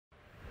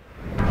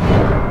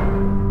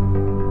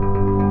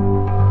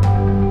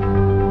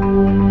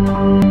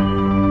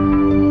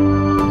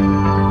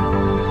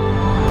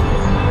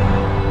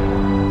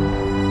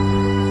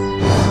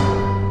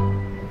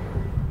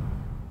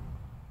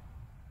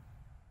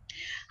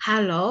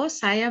Halo,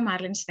 saya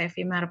Marlin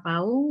Steffi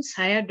Marpaung.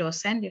 Saya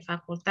dosen di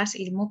Fakultas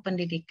Ilmu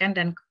Pendidikan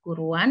dan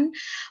Keguruan,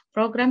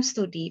 Program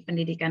Studi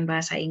Pendidikan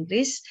Bahasa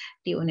Inggris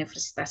di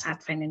Universitas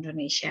Advent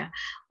Indonesia.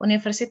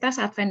 Universitas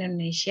Advent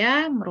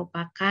Indonesia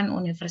merupakan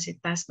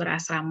universitas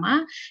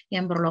berasrama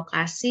yang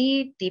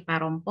berlokasi di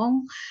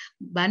Parongpong,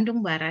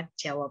 Bandung Barat,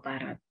 Jawa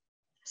Barat.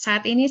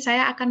 Saat ini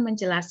saya akan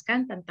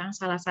menjelaskan tentang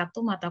salah satu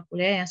mata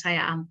kuliah yang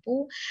saya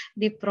ampu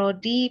di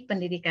Prodi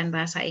Pendidikan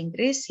Bahasa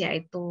Inggris,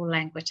 yaitu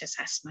Language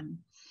Assessment.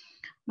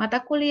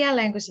 Mata kuliah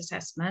Language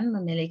Assessment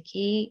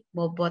memiliki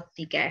bobot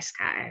 3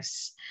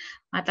 SKS.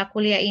 Mata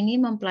kuliah ini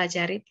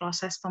mempelajari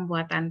proses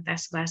pembuatan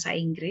tes bahasa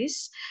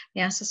Inggris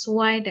yang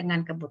sesuai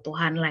dengan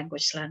kebutuhan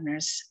language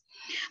learners.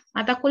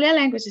 Mata kuliah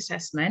Language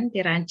Assessment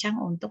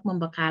dirancang untuk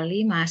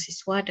membekali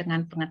mahasiswa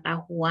dengan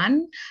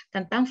pengetahuan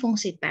tentang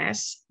fungsi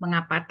tes,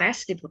 mengapa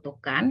tes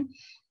dibutuhkan,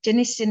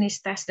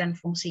 jenis-jenis tes dan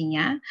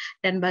fungsinya,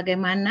 dan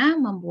bagaimana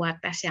membuat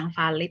tes yang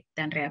valid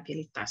dan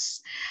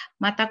reliabilitas.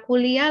 Mata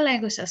kuliah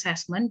Language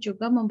Assessment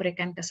juga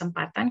memberikan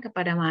kesempatan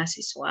kepada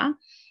mahasiswa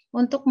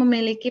untuk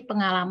memiliki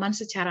pengalaman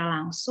secara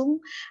langsung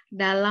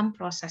dalam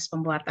proses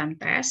pembuatan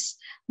tes,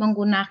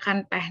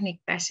 menggunakan teknik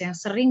tes yang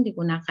sering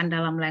digunakan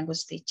dalam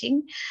language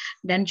teaching,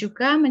 dan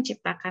juga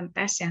menciptakan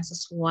tes yang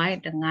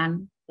sesuai dengan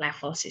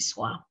level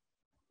siswa.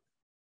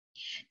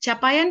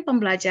 Capaian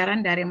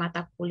pembelajaran dari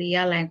mata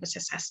kuliah Language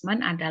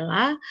Assessment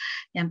adalah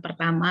yang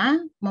pertama,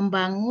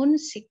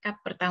 membangun sikap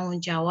bertanggung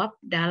jawab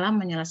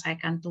dalam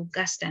menyelesaikan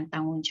tugas dan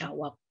tanggung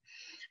jawab.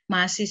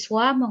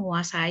 Mahasiswa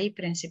menguasai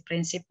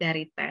prinsip-prinsip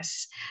dari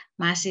tes.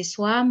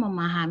 Mahasiswa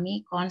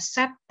memahami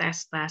konsep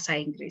tes bahasa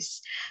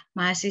Inggris.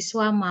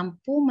 Mahasiswa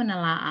mampu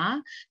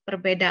menelaah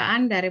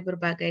perbedaan dari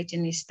berbagai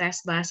jenis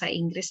tes bahasa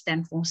Inggris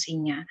dan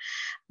fungsinya.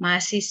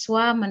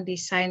 Mahasiswa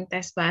mendesain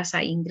tes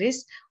bahasa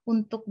Inggris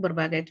untuk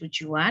berbagai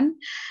tujuan.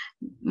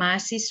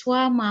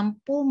 Mahasiswa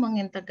mampu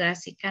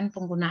mengintegrasikan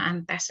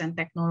penggunaan tes dan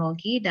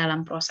teknologi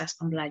dalam proses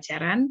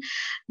pembelajaran,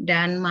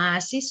 dan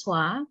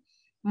mahasiswa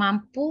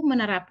mampu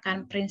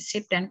menerapkan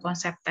prinsip dan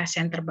konsep tes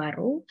yang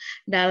terbaru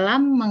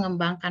dalam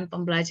mengembangkan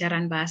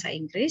pembelajaran bahasa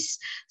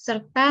Inggris,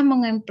 serta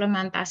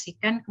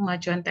mengimplementasikan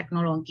kemajuan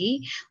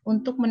teknologi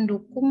untuk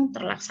mendukung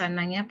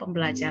terlaksananya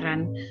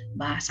pembelajaran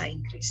bahasa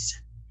Inggris.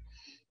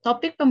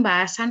 Topik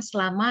pembahasan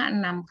selama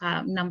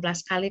 16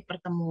 kali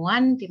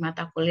pertemuan di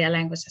mata kuliah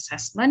Language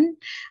Assessment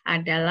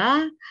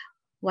adalah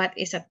what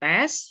is a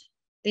test,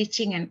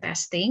 teaching and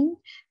testing,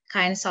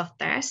 kinds of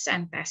tests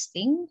and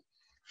testing,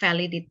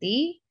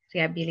 validity,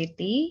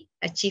 reliability,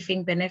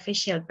 achieving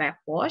beneficial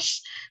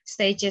backwash,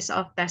 stages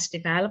of test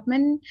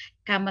development,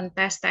 common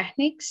test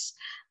techniques,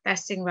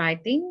 testing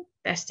writing,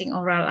 testing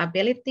oral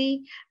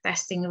ability,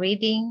 testing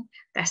reading,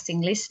 testing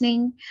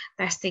listening,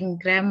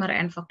 testing grammar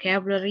and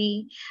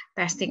vocabulary,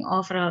 testing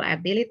overall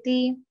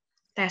ability,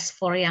 test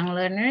for young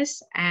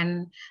learners,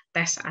 and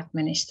test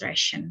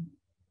administration.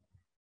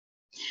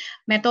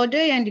 Metode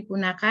yang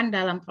digunakan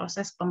dalam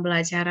proses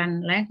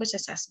pembelajaran language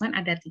assessment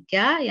ada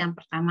 3. Yang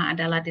pertama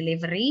adalah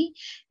delivery,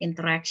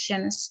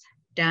 interactions,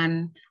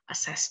 dan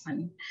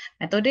assessment.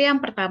 Metode yang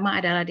pertama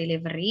adalah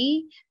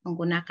delivery,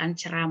 menggunakan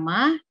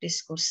ceramah,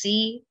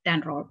 diskusi,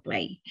 dan role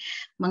play.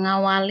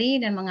 Mengawali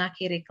dan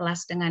mengakhiri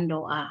kelas dengan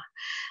doa.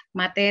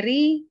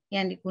 Materi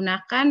yang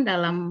digunakan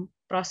dalam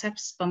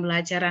proses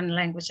pembelajaran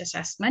language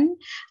assessment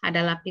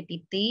adalah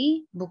PPT,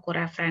 buku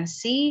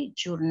referensi,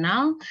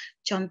 jurnal,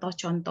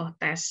 contoh-contoh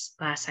tes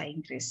bahasa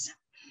Inggris.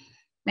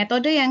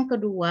 Metode yang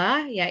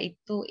kedua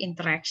yaitu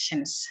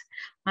interactions.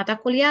 Mata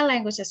kuliah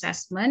language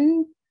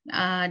assessment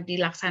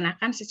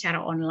dilaksanakan secara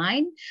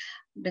online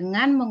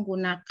dengan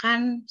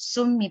menggunakan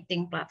Zoom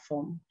meeting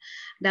platform.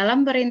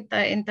 Dalam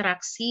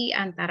berinteraksi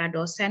antara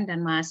dosen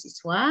dan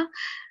mahasiswa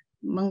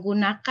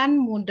menggunakan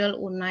Moodle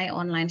Unai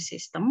online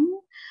system,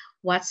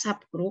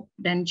 WhatsApp group,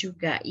 dan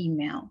juga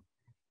email.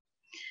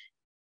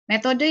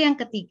 Metode yang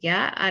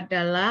ketiga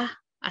adalah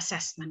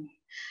assessment.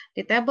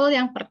 Di tabel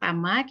yang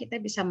pertama kita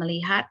bisa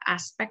melihat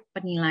aspek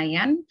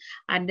penilaian.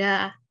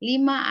 Ada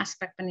 5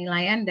 aspek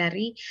penilaian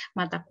dari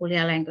mata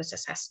kuliah language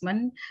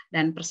assessment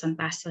dan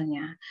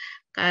persentasenya.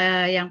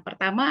 Yang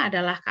pertama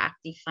adalah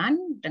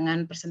keaktifan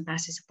dengan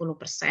presentasi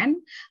 10%,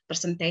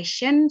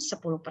 presentation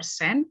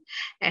 10%,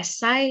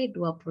 essay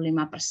 25%,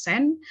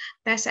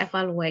 test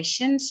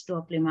evaluations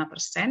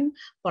 25%,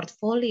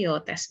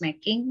 portfolio test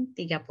making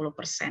 30%.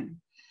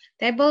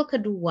 Tabel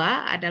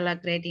kedua adalah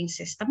grading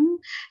system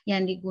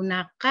yang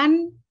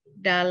digunakan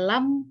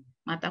dalam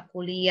mata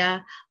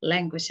kuliah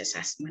language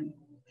assessment.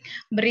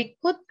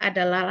 Berikut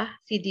adalah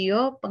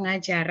video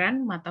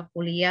pengajaran mata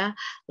kuliah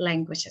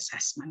language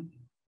assessment.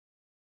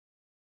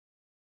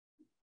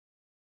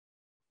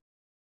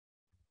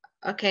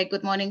 Okay,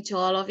 good morning to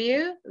all of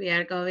you. We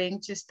are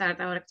going to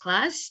start our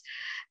class.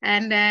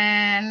 And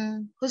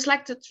then, who's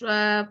like to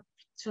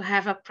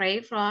have a pray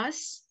for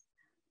us?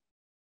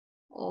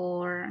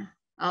 Or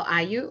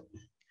are you?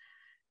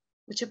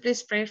 Would you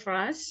please pray for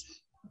us?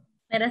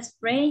 Let us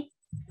pray.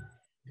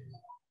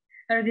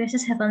 Our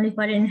gracious Heavenly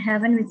Father in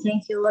heaven, we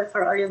thank you, Lord,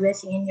 for all your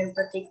blessing and your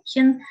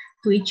protection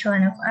to each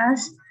one of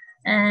us.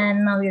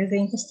 And now we're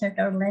going to start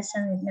our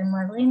lesson with the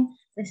Marlin.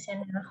 Please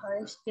send your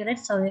Holy Spirit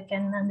so we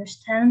can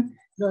understand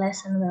the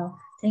lesson well.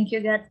 Thank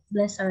you, God.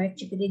 Bless our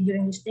activity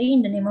during this day.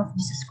 In the name of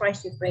Jesus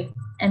Christ, we pray.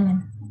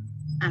 Amen.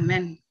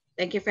 Amen.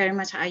 Thank you very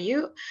much,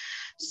 Ayu.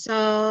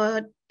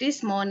 So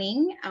this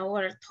morning,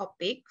 our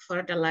topic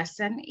for the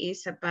lesson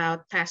is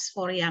about tests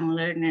for young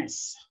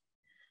learners.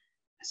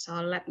 So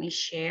let me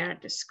share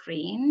the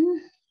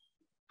screen.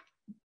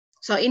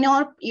 So in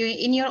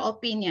your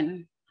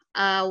opinion,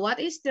 what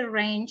is the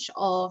range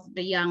of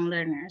the young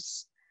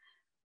learners?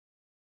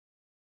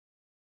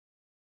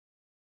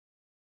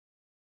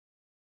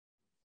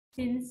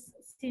 Since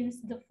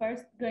the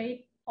first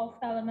grade of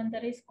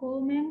elementary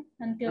school, ma'am,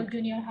 until Okay.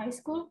 junior high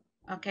school.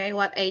 Okay,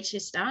 what age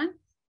is that?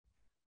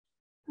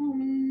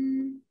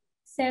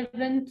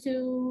 7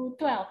 to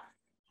 12.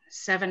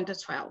 7 to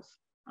 12.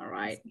 All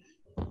right.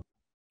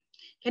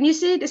 Can you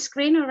see the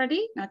screen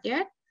already? Not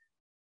yet?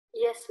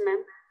 Yes,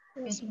 ma'am.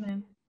 Yes,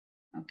 ma'am.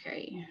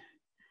 Okay.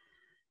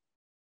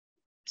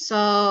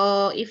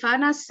 So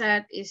Ivana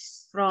said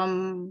is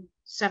from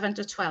 7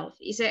 to 12.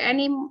 Is there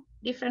any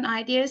different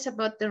ideas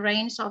about the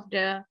range of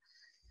the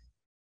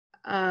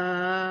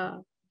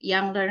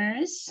young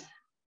learners?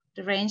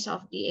 The range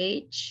of the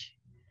age?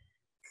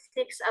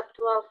 6 up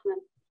to 12, ma'am.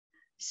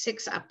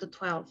 6 up to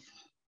 12.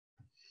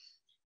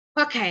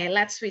 Okay,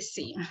 let's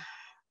see.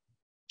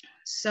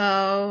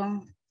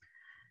 So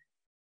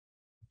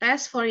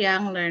that's for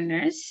young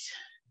learners.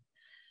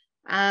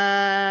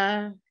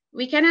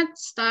 We cannot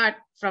start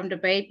from the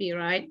baby,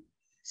 right?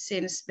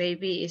 Since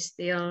baby is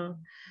still,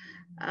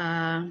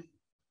 they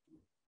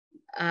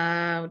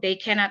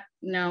cannot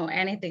know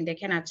anything, they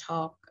cannot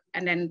talk.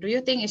 And then do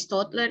you think is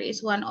toddler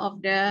is one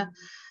of the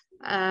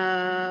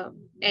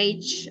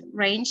age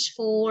range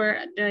for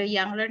the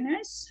young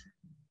learners?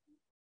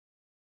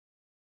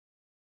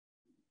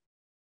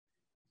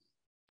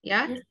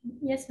 Yeah?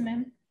 Yes,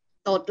 ma'am.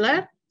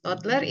 Toddler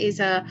is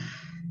a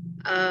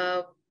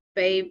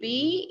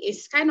baby,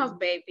 is kind of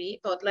baby.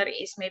 Toddler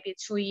is maybe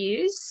 2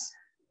 years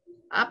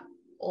up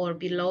or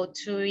below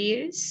 2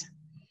 years.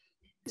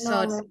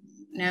 So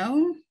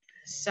no.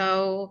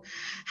 So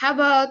how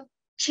about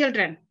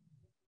children?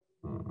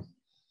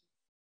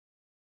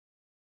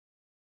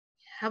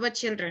 How about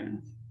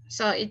children?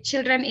 So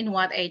children in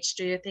what age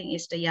do you think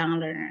is the young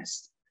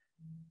learners?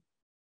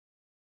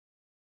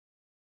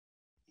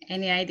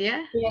 Any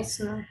idea? Yes,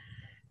 ma'am.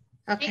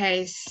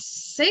 Okay,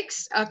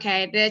 6.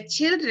 Okay, the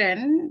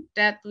children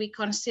that we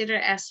consider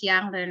as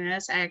young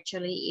learners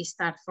actually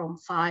start from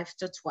 5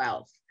 to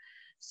 12.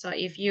 So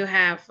if you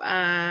have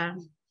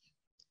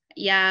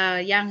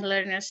young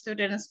learner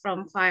students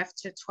from 5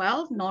 to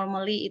 12,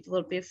 normally it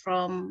will be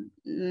from,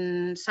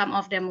 some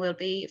of them will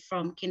be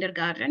from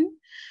kindergarten,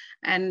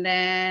 and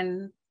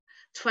then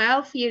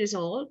 12 years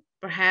old,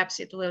 perhaps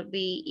it will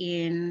be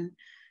in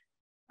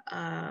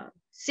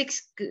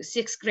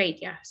sixth grade,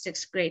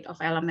 sixth grade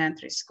of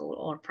elementary school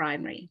or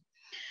primary.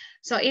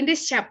 So in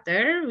this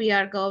chapter, we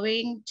are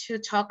going to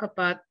talk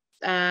about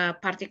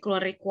particular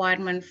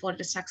requirement for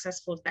the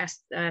successful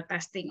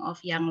testing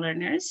of young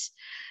learners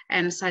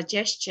and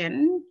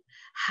suggestion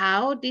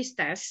how this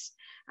test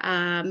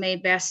may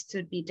best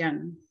to be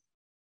done.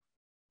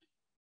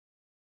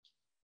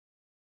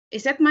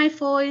 Is that my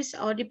voice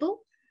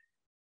audible?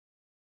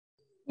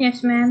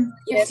 Yes, ma'am.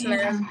 Yes,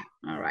 ma'am.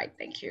 All right,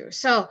 thank you.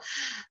 So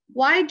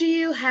why do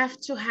you have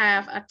to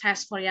have a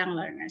test for young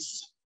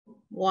learners?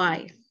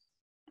 Why?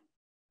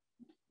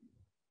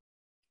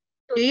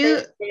 To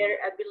test their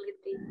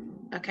ability.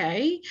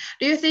 Okay.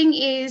 Do you think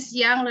is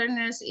young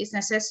learners is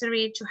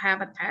necessary to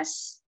have a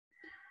test?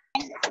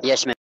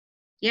 Yes, ma'am.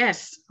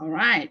 Yes, all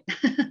right.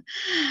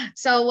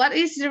 So what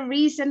is the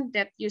reason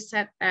that you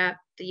said that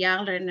the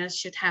young learners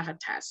should have a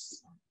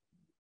test?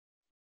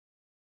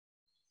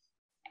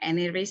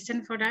 Any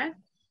reason for that?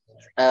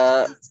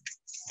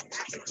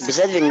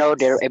 Besides we know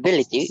their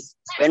ability,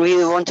 when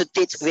we want to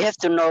teach, we have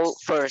to know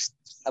first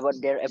about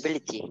their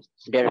ability,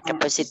 their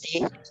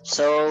capacity.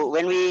 So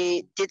when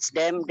we teach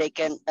them, they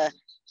can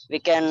we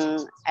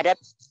can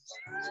adapt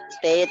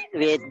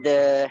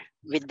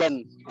with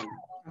them.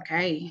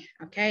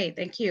 Okay,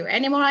 thank you.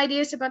 Any more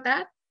ideas about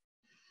that?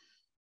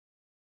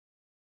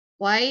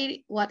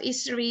 Why? What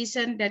is the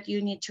reason that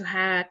you need to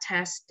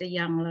test the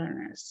young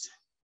learners?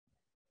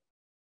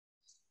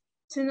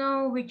 To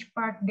know which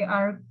part they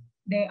are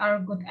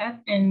good at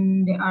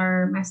and they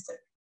are master.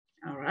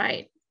 All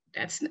right,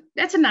 that's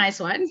a nice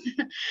one.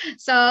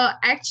 So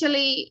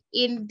actually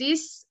in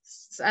this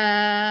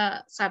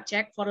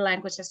subject for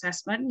language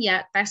assessment,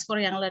 test for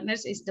young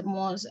learners is the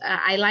most,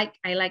 I like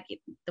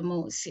it the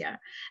most.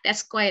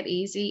 That's quite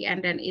easy,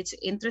 and then it's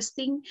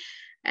interesting,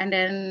 and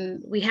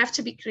then we have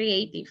to be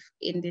creative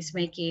in this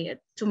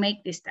to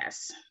make this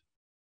test.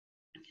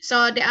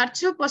 So there are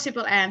two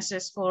possible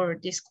answers for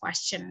this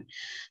question.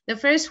 The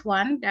first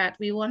one, that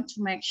we want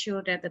to make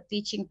sure that the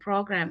teaching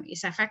program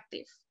is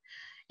effective.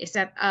 Is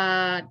that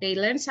they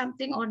learn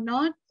something or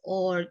not,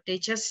 or they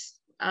just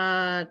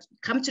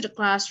come to the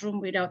classroom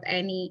without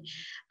any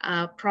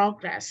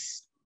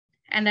progress.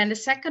 And then the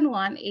second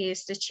one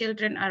is the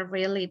children are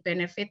really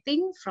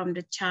benefiting from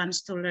the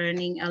chance to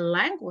learning a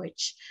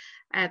language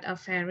at a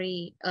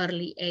very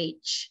early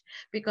age,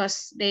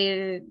 because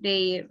their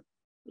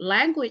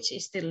language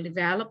is still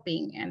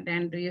developing. And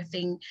then do you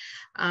think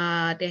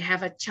they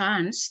have a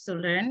chance to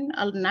learn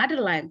another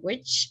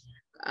language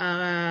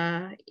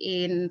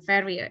in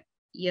very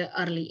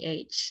early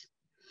age?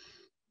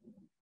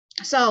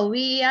 So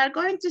we are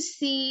going to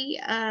see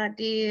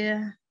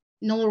the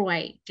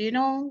Norway. Do you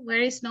know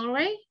where is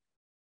Norway?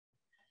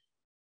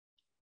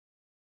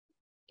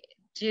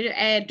 Do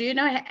you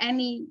know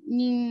any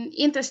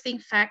interesting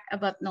fact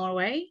about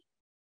Norway?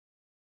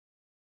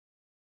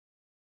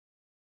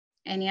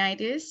 Any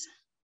ideas?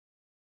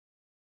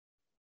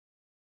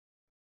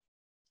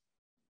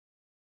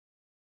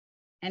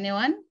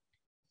 Anyone?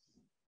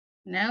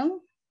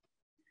 No?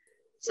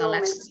 So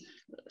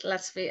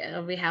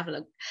No, we have a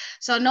look.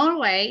 So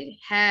Norway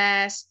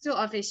has two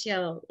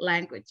official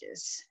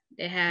languages.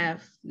 They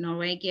have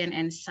Norwegian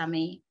and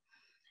Sami.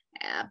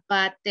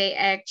 But they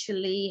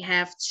actually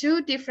have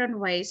two different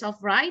ways of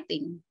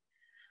writing.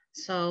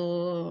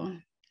 So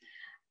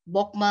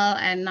Bokmal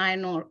and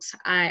Nynorsk,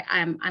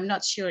 I'm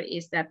not sure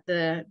is that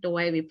the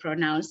way we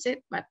pronounce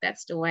it, but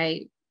that's the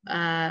way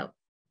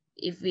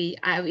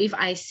if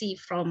I see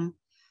from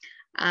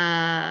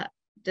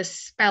the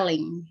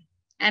spelling.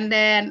 And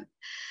then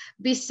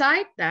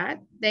beside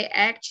that, they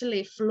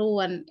actually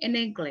fluent in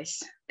English.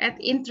 That's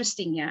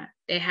interesting, yeah.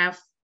 They have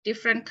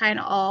different kind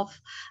of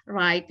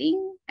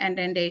writing, and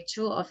then they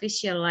two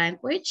official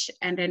language,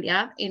 and then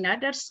in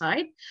other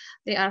side,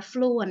 they are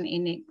fluent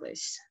in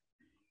English.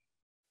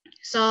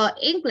 So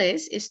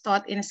English is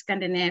taught in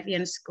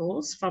Scandinavian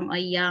schools from a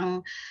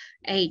young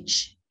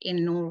age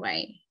in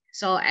Norway.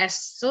 So as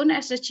soon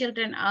as the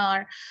children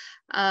are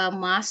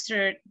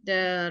mastered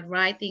the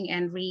writing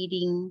and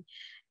reading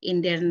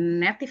in their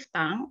native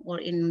tongue or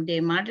in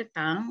their mother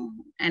tongue,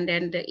 and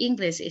then the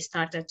English is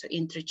started to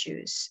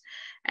introduce.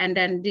 And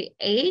then the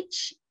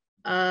age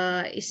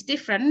is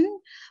different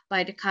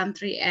by the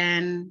country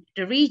and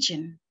the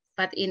region.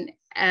 But in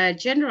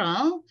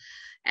general,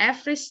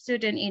 every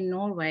student in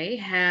Norway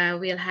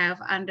will have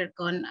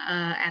undergone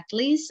at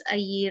least a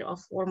year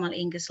of formal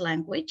English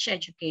language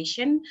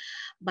education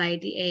by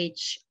the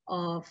age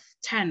of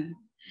 10.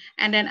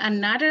 And then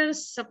another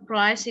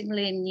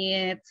surprisingly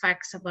new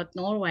facts about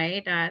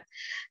Norway, that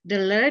the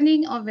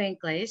learning of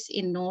English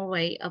in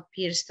Norway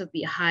appears to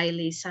be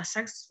highly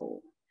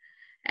successful.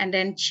 And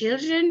then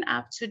children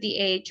up to the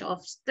age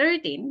of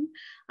 13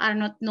 are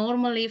not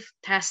normally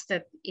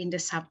tested in the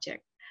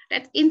subject.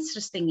 That's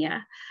interesting,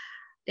 yeah.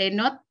 They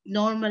not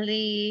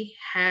normally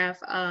have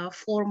a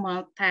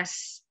formal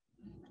test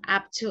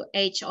up to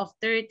age of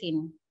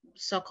 13.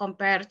 So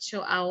compared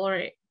to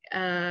our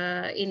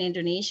in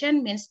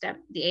Indonesian, means that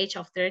the age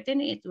of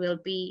 13, it will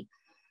be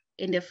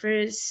in the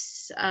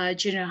first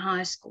junior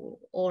high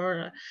school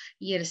or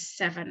year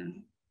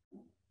 7.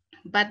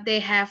 But they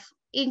have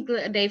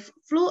English,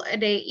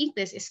 the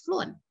English is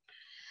fluent.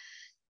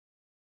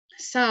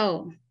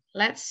 So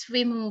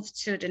we move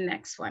to the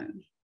next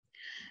one.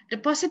 The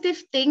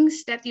positive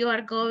things that you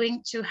are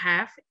going to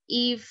have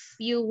if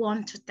you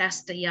want to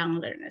test the young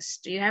learners.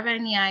 Do you have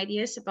any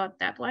ideas about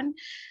that one?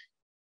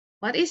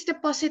 What is the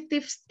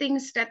positive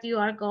things that you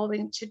are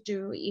going to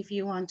do if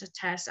you want to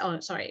test? Oh,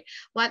 sorry.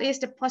 What is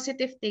the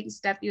positive things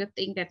that you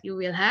think that you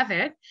will have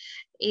it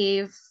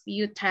if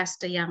you test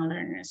the young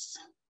learners?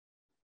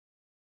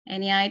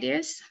 Any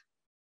ideas?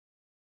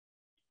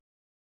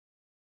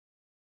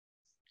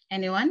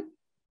 Anyone?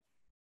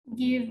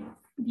 Give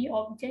the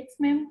objects,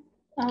 ma'am.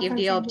 Give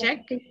the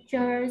object. The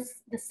pictures,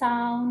 the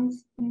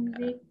sounds,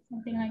 music,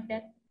 something like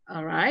that.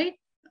 All right.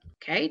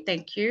 Okay,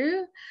 thank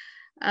you.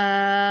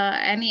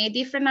 Any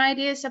different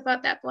ideas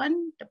about that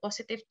one? The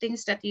positive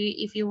things that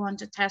if you want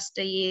to test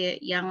the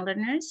young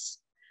learners?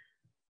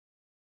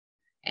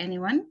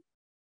 Anyone?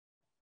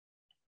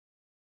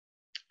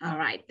 All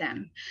right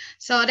then.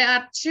 So there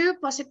are two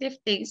positive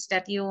things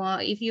that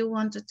if you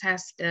want to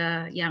test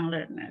the young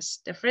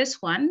learners. The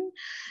first one,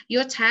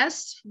 your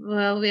test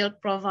will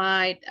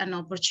provide an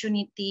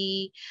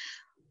opportunity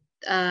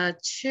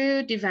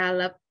to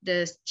develop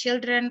the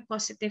children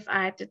positive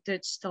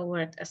attitudes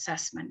toward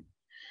assessment.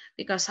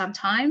 Because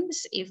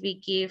sometimes if we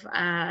give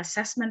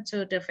assessment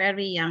to the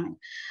very young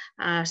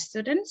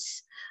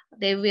students,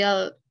 they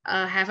will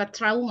have a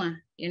trauma,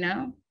 you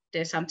know,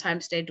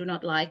 sometimes they do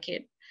not like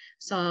it.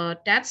 So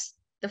that's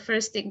the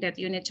first thing that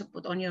you need to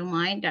put on your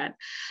mind, that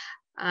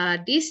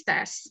this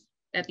test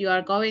that you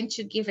are going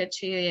to give it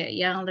to your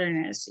young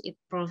learners, it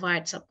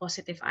provides a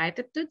positive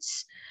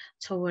attitudes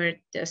toward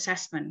the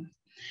assessment.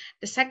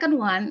 The second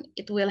one,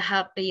 it will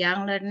help the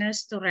young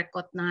learners to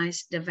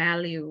recognize the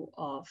value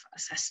of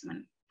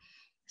assessment.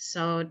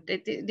 So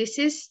this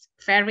is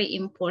very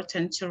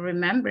important to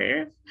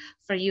remember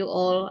for you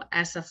all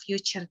as a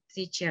future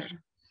teacher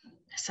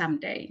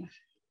someday.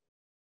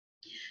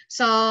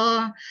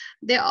 So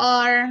there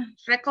are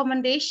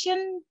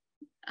recommendations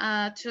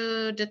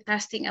to the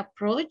testing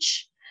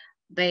approach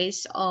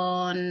based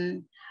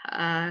on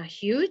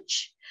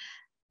huge.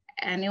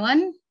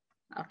 Anyone?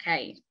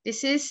 Okay,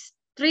 this is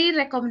 3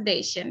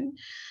 recommendations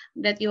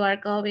that you are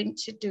going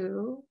to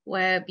do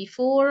where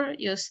before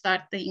you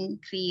starting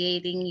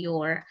creating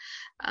your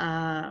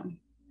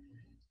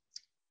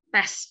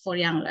tests for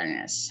young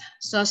learners.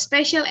 So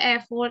special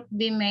effort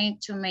be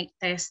made to make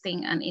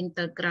testing an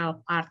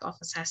integral part of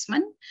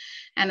assessment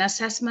and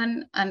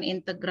assessment an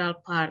integral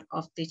part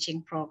of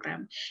teaching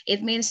program.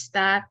 It means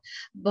that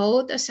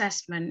both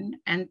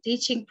assessment and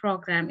teaching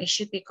program, it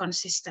should be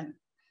consistent.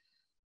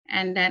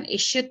 And then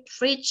it should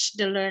reach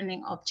the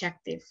learning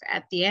objective.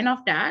 At the end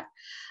of that,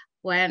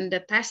 when the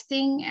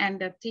testing and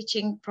the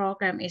teaching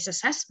program is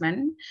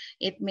assessment,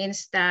 it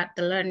means that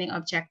the learning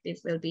objective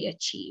will be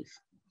achieved.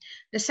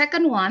 The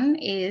second one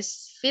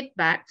is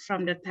feedback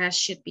from the test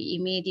should be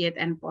immediate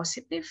and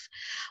positive.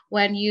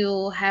 When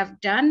you have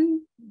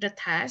done the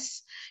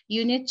test,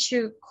 you need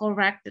to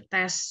correct the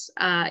test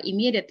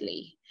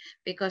immediately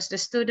because the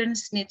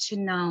students need to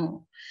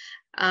know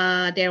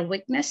their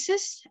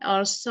weaknesses.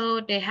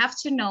 Also, they have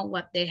to know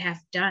what they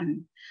have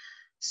done.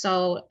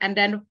 So, and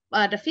then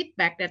the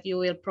feedback that you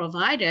will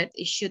provide it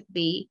should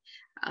be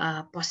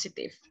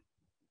positive.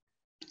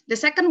 The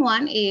second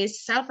one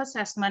is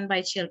self-assessment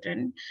by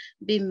children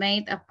be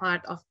made a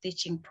part of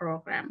teaching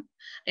program.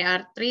 There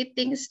are 3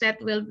 things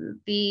that will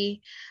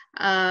be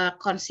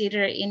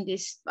considered in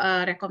this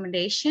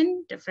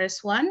recommendation. The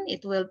first one,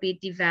 it will be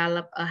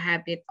develop a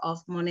habit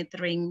of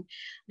monitoring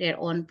their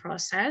own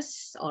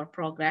process or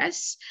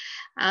progress.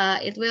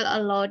 It will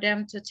allow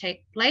them to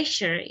take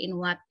pleasure in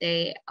what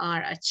they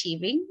are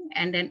achieving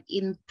and then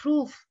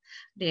improve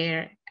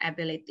their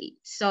ability.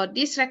 So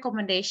this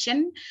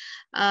recommendation,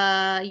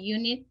 you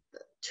need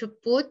to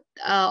put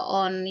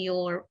on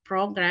your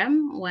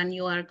program when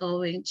you are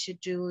going to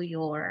do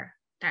your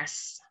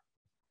tests.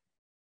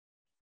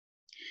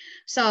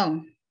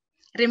 So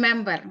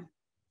remember,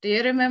 do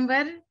you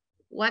remember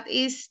what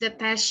is the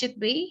test should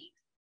be?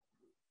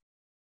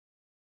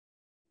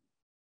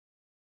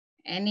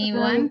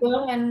 Anyone?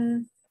 Reliable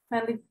and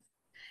valid.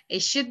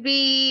 It should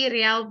be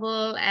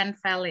reliable and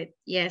valid.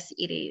 Yes,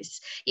 it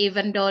is.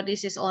 Even though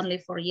this is only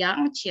for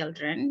young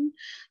children,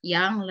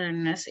 young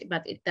learners,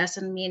 but it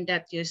doesn't mean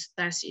that your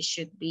test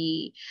should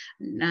be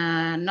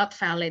not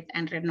valid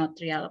and not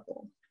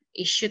reliable.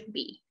 It should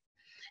be.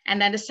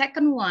 And then the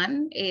second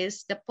one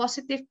is the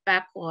positive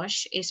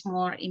backwash is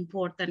more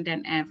important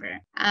than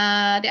ever.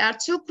 There are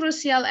 2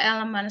 crucial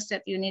elements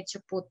that you need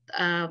to put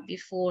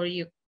before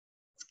you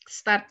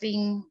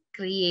starting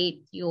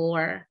create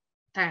your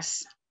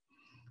test.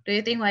 Do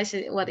you think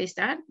what is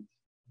that?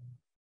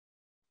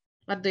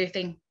 What do you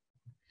think?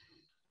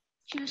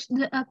 Choose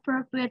the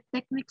appropriate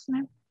techniques,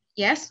 ma'am.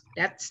 Yes,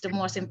 that's the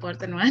most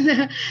important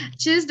one.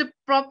 Choose the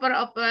proper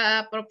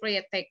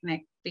appropriate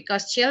technique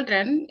because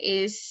children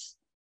is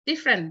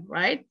different,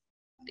 right?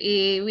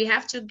 We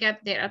have to get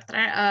their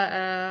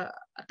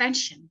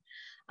attention.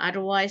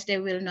 Otherwise, they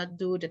will not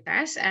do the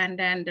test and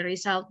then the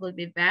result will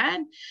be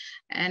bad.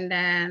 And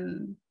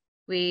then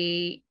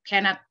we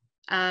cannot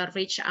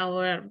reach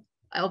our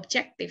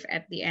objective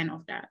at the end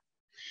of that.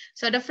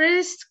 So the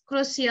first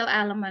crucial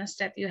elements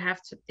that you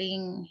have to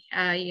think,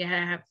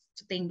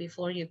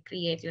 before you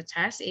create your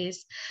test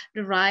is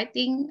the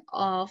writing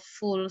of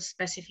full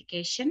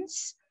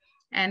specifications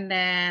and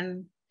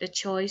then the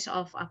choice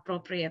of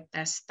appropriate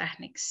test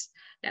techniques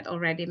that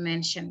already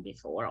mentioned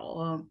before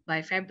or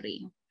by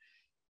February.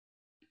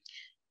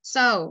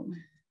 So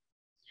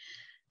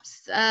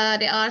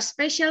there are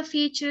special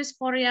features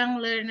for young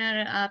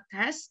learner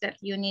tests that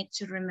you need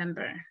to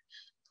remember.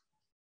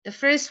 The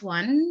first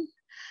one,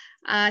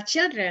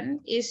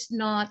 children is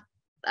not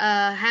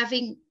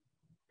having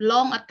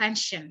long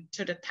attention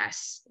to the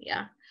test.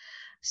 Yeah,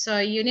 so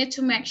you need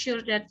to make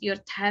sure that your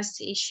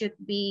test should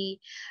be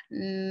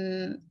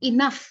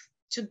enough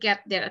to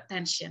get their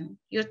attention.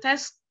 Your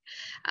test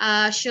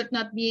should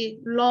not be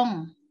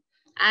long,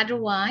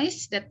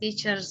 otherwise the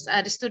teachers,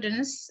 the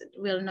students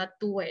will not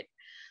do it.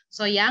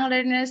 So young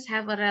learners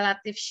have a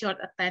relative short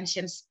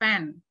attention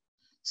span.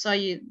 So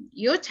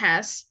your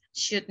test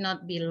should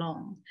not be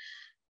long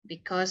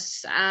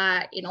because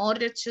in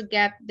order to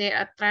get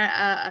their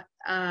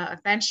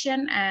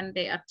attention and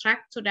they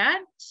attract to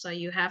that, so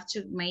you have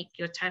to make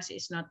your test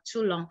is not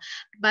too long,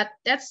 but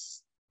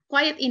that's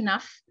quite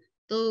enough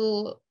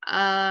to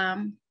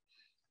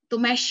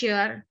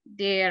measure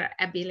their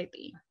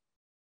ability.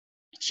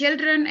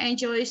 Children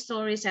enjoy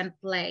stories and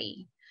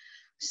play.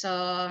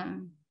 So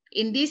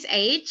in this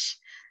age,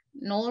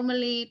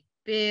 normally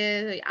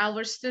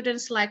our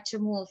students like to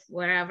move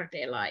wherever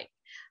they like.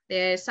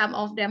 Some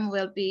of them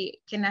will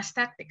be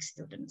kinesthetic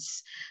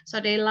students.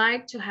 So they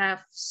like to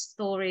have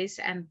stories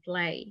and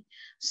play.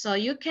 So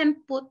you can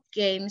put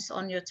games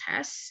on your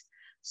test.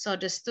 So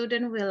the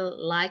student will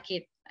like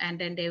it and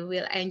then they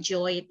will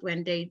enjoy it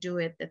when they do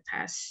it, the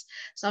test.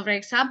 So for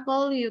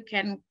example, you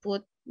can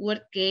put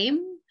word game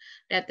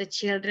that the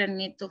children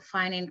need to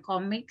find in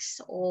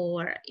comics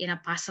or in a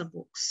puzzle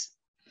books.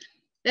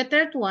 The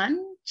third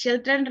one,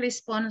 children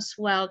respond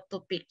well to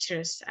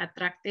pictures,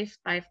 attractive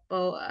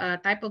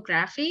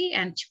typography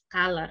and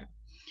color.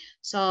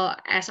 So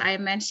as I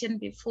mentioned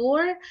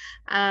before,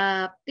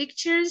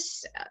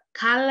 pictures,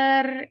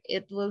 color,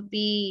 it will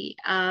be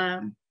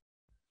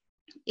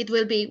it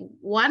will be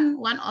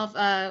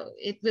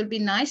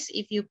nice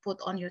if you put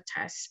on your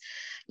test.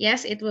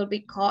 Yes, it will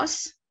be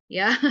cost.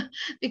 Yeah,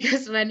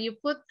 because when you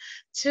put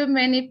too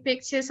many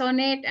pictures on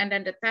it, and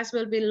then the test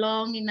will be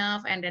long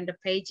enough, and then the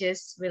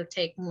pages will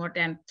take more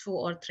than 2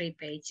 or 3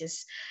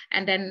 pages.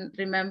 And then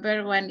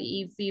remember, when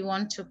if we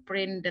want to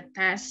print the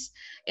test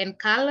in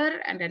color,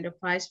 and then the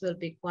price will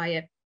be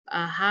quite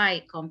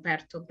high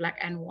compared to black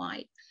and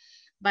white.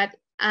 But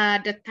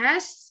the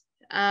test,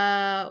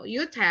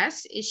 your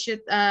test, it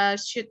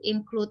should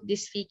include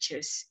these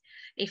features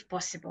if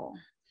possible.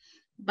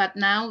 But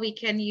now we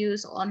can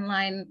use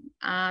online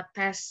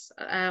tests,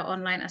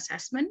 online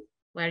assessment,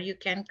 where you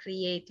can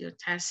create your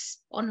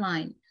tests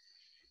online.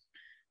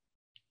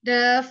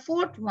 The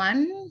fourth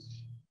one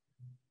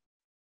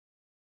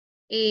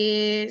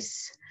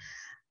is,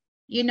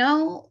 you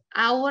know,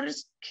 our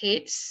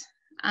kids,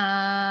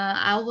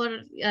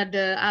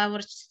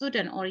 our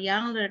student or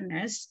young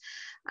learners,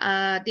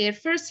 their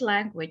first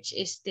language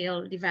is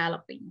still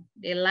developing.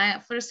 Their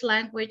first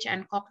language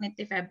and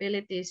cognitive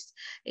abilities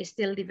is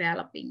still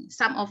developing.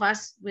 Some of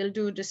us will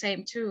do the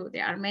same too.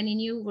 There are many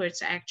new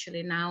words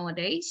actually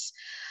nowadays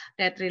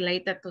that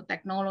related to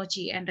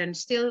technology, and then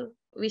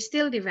we're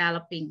still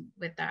developing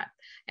with that.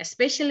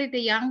 Especially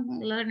the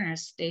young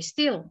learners, they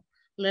still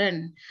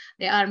learn.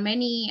 There are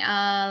many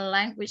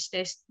language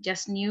they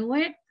just knew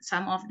it.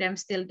 Some of them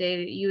still they're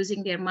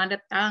using their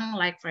mother tongue,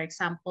 like for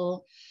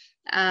example,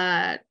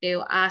 they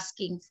were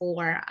asking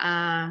for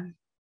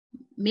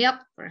milk,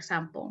 for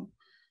example.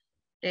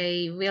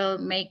 They will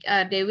make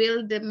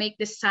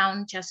the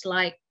sound just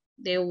like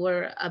they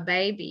were a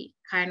baby,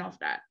 kind of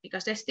that,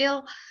 because they're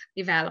still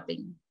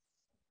developing.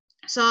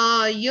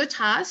 So your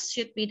tasks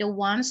should be the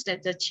ones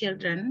that the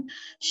children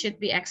should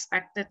be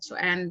expected to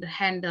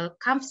handle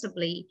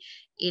comfortably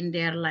in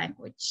their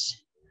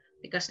language,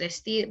 because their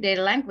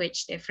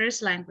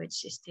first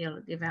language is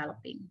still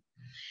developing.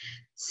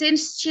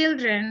 Since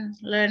children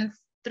learn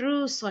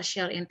through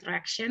social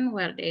interaction,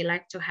 where they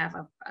like to have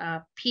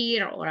a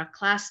peer or a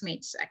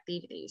classmates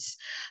activities,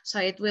 so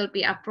it will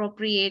be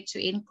appropriate to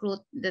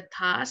include the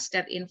tasks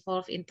that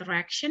involve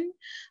interaction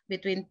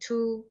between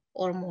 2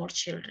 or more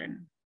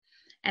children.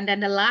 And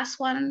then the last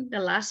one, the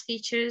last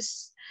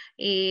features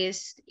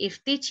is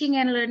if teaching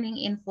and learning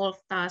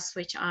involve tasks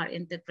which are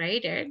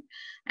integrated,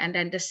 and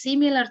then the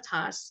similar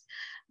tasks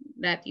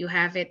that you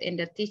have it in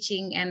the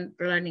teaching and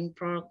learning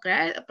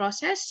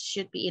process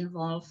should be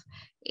involved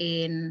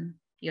in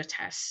your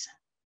tests.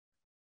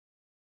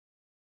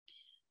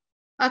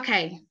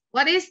 Okay,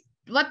 what do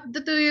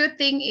you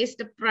think is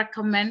the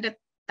recommended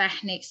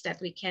techniques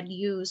that we can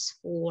use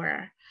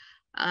for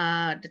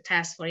the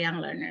test for young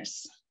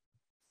learners?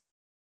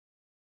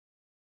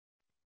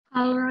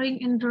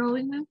 Coloring and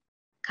drawing, ma'am.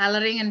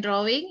 Coloring and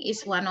drawing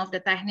is one of the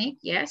techniques,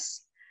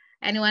 yes.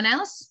 Anyone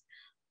else?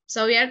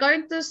 So we are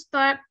going to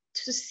start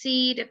to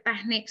see the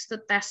techniques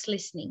to test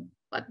listening.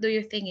 What do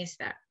you think is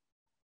that?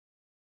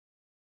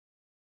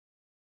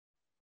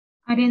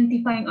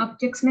 Identifying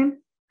objects,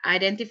 ma'am.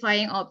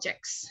 Identifying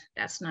objects,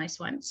 that's a nice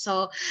one.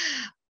 So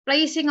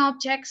placing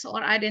objects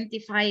or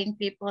identifying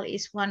people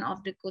is one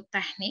of the good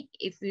technique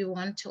if we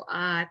want to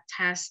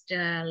test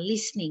the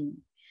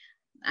listening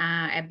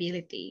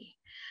ability.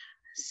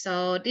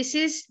 So this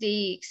is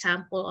the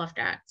example of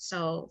that.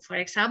 So for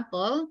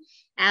example,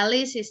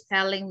 Alice is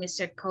telling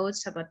Mr.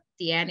 Coates about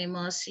the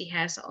animals she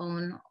has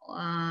on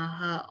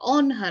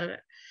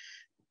her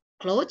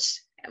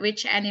clothes.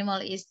 Which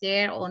animal is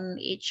there on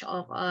each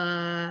of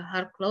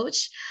her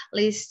clothes?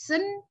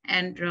 Listen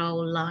and draw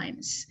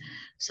lines.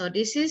 So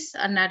this is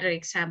another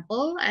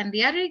example. And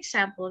the other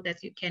example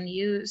that you can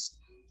use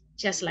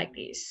just like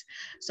this.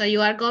 So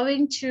you are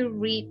going to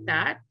read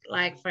that,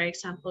 like for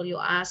example, you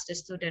ask the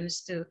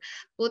students to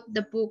put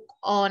the book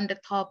on the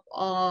top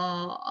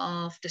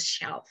of the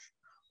shelf,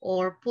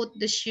 or put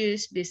the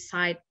shoes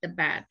beside the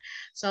bed.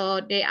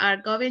 So they are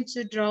going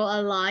to draw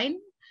a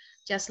line,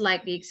 just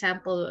like the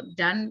example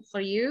done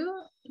for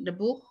you. The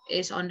book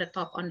is on the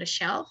top on the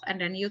shelf, and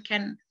then you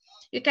can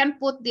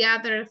put the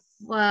other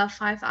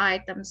 5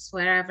 items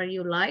wherever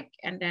you like,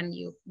 and then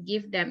you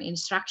give them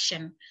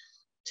instruction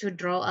to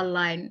draw a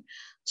line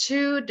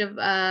to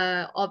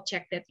the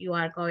object that you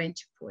are going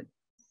to put.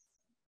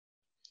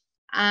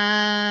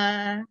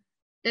 The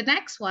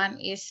next one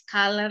is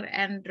color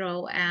and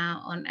draw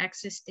on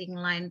existing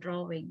line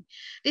drawing.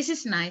 This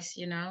is nice,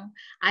 you know.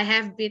 I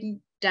have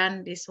been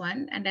done this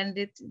one, and then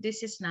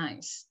this is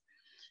nice.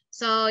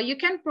 So you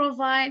can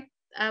provide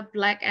a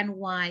black and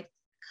white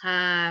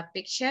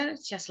picture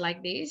just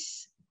like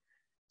this.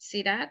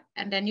 See that?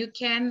 And then you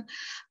can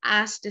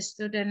ask the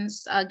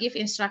students, give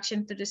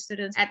instruction to the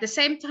students. At the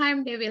same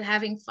time, they will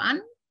having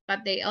fun,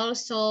 but they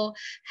also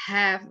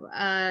have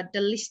the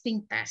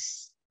listening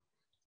test.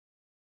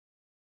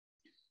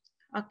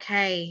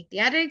 Okay,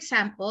 the other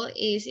example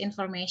is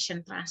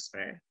information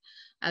transfer.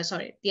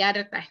 sorry, the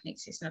other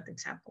techniques is not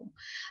example.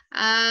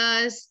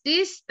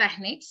 These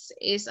techniques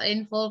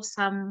involve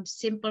some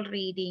simple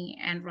reading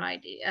and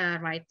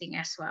writing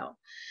as well.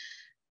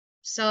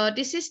 So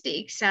this is the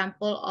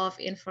example of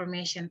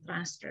information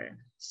transfer.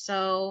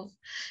 So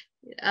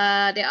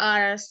there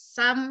are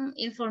some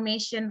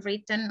information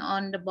written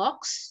on the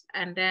box,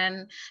 and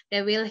then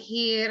they will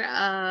hear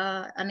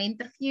an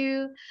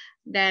interview.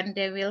 Then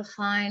they will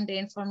find the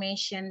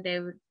information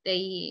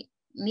they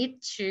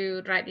need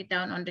to write it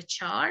down on the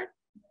chart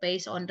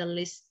based on the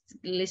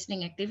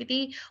listening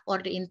activity or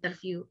the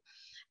interview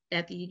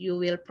that you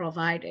will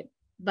provide it.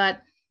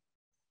 But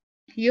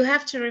you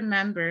have to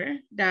remember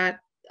that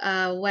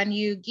when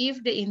you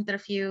give the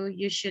interview,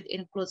 you should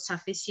include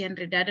sufficient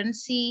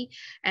redundancy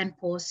and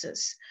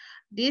pauses.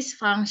 This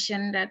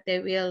function that they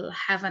will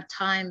have a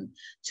time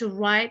to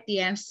write the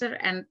answer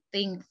and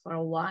think for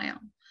a while.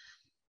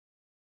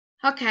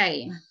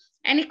 Okay,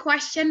 any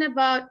question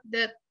about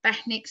the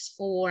techniques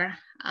for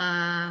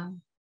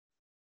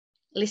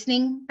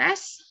listening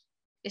test?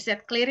 Is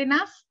that clear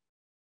enough?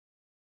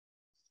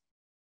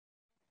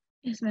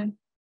 Yes, ma'am.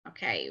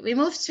 Okay, we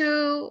move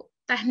to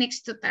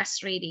techniques to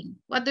test reading.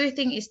 What do you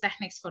think is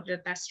techniques for the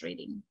test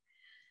reading?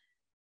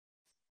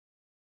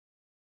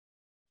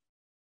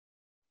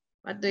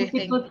 What do you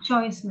think? Multiple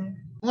choice, ma'am.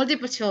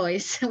 Multiple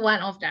choice,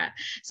 one of that.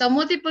 So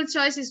multiple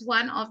choice is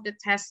one of the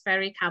tests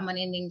very common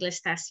in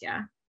English test,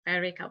 yeah,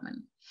 very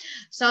common.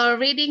 So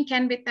reading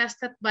can be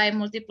tested by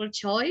multiple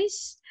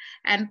choice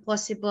and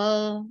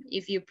possible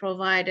if you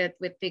provide it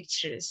with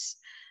pictures.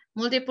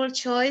 Multiple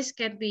choice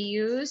can be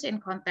used in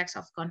context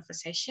of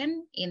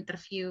conversation,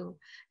 interview,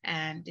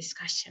 and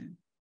discussion.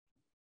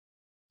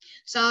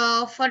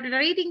 So for the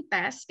reading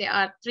test, there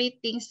are 3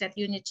 things that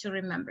you need to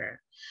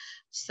remember.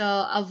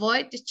 So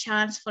avoid the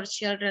chance for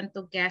children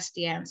to guess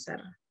the answer,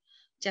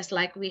 just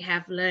like we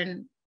have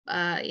learned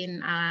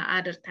in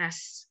other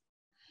tests.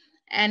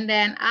 And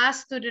then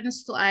ask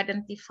students to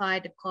identify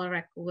the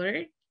correct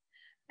word.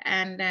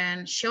 And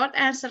then short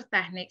answer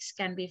techniques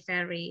can be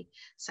very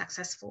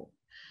successful.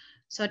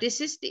 So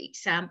this is the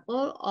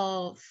example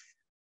of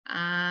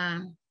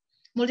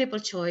multiple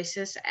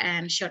choices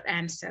and short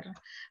answer.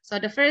 So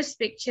the first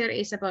picture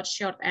is about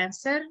short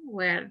answer,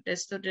 where the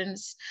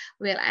students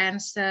will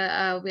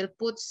answer, will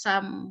put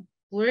some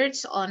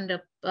words on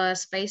the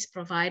space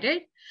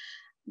provided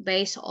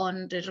based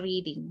on the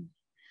reading.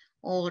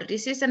 Or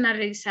this is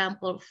another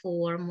example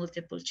for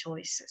multiple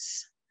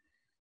choices.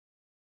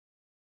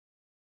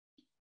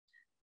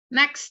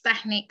 Next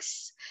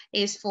techniques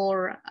is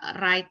for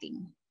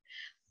writing.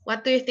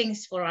 What do you think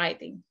is for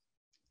writing?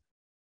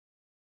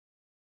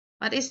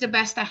 What is the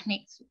best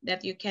technique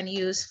that you can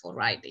use for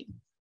writing?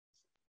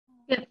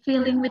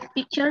 Filling with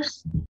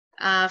pictures.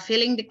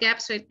 Filling the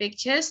gaps with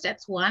pictures,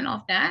 that's one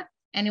of that.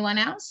 Anyone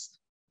else?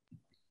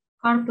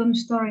 Cartoon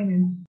story,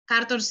 ma'am.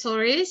 Cartoon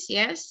stories,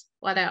 yes.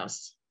 What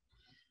else?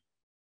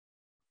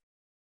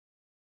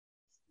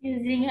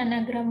 Using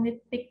anagram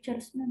with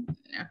pictures, ma'am.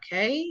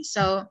 Okay,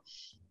 so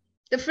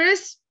the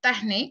first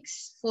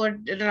techniques for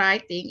the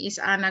writing is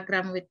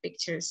anagram with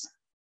pictures.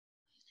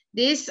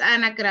 This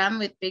anagram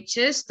with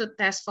pictures to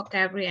test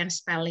vocabulary and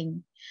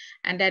spelling.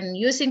 And then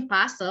using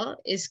puzzle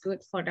is good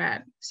for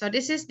that. So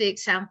this is the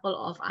example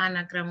of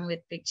anagram with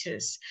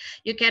pictures.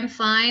 You can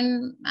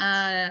find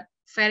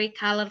very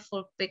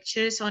colorful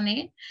pictures on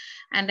it.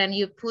 And then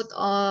you put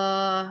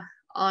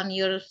on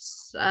your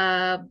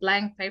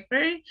blank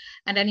paper,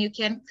 and then you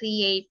can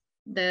create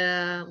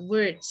the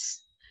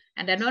words.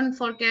 And then don't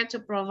forget to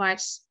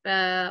provide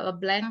a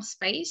blank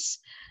space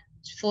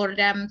for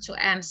them to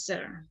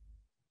answer.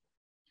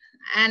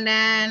 And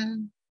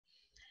then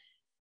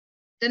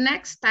the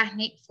next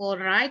technique for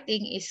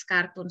writing is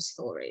cartoon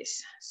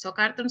stories. So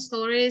cartoon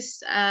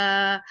stories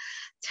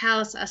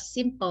tells a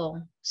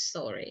simple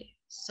story.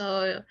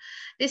 So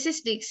this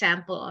is the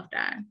example of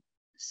that.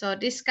 So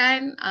this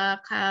kind of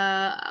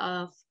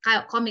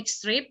comic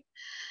strip,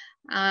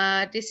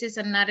 this is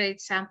another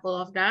example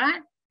of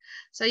that.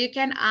 So you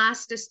can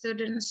ask the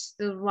students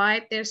to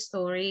write their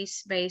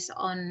stories based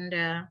on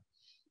the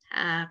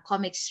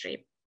comic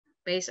strip.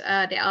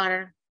 There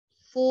are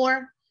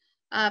 4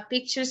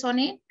 pictures on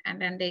it,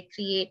 and then they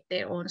create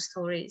their own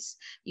stories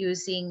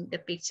using the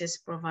pictures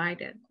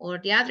provided. Or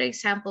the other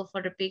example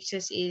for the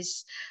pictures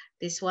is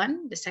this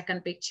one, the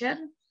second picture.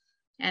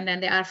 And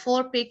then there are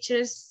 4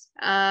 pictures,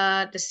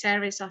 the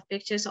series of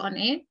pictures on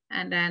it,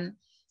 and then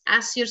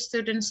ask your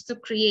students to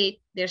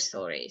create their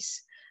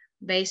stories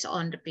based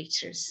on the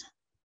pictures.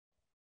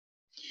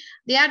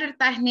 The other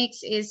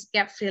techniques is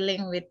gap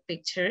filling with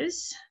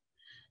pictures.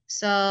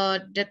 So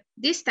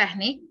this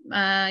technique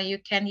you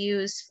can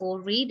use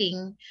for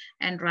reading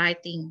and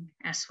writing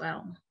as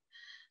well.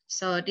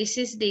 So this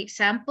is the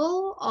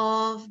example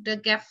of the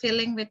gap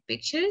filling with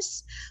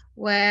pictures,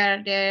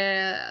 where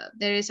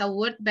there is a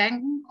word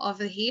bank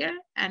over here,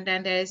 and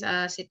then there is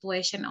a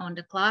situation on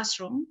the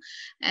classroom,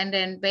 and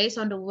then based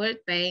on the word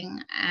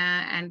bank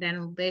and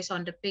then based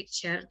on the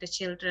picture, the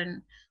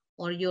children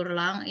or your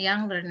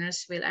young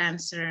learners will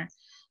answer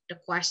the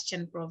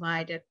question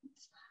provided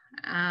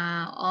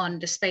on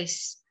the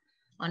space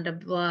on the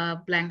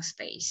blank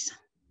space.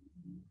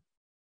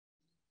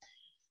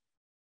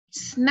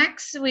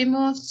 Next, we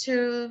move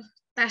to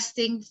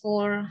testing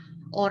for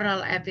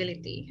oral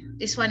ability.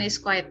 This one is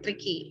quite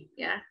tricky.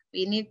 Yeah,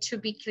 we need to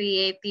be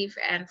creative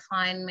and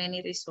find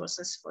many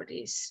resources for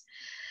this.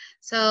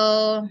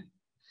 So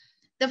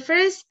the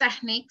first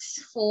techniques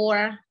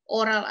for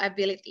oral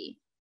ability,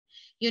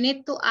 you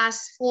need to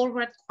ask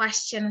forward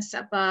questions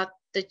about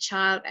the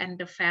child and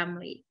the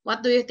family.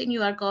 What do you think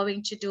you are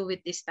going to do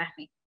with this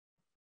technique?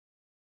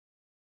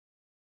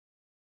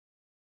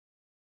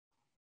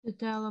 To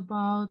tell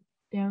about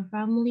their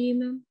family,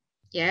 ma'am.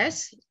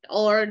 Yes,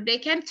 or they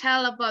can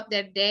tell about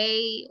their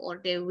day or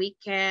their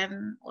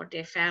weekend or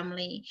their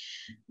family.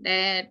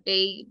 That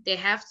they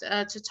have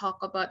to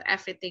talk about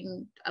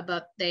everything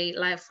about their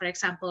life. For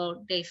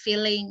example, their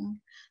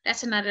feeling.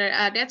 That's another.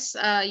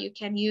 You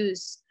can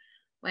use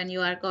when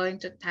you are going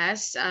to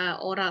test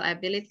oral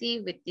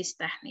ability with this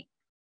technique.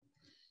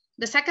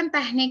 The second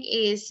technique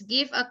is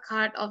give a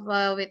card of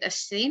with a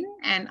scene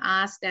and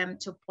ask them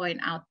to point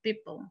out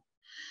people.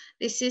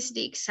 This is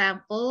the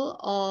example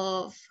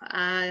of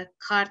a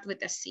card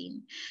with a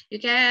scene. You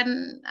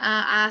can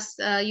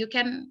you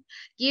can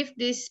give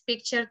this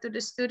picture to the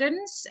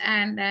students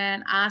and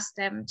then ask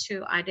them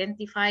to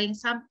identifying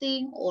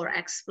something or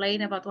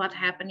explain about what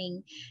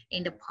happening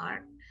in the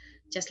park.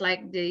 Just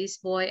like this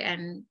boy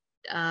and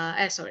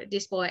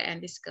this boy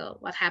and this girl,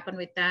 what happened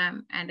with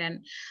them, and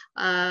then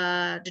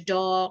the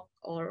dog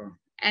or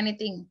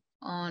anything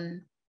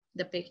on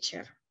the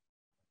picture.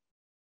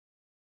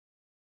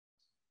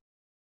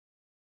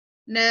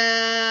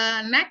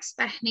 The next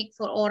technique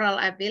for oral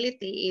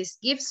ability is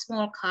give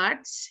small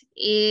cards,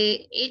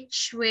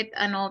 each with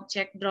an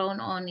object drawn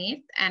on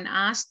it, and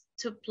ask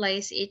to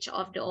place each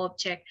of the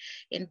object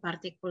in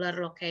particular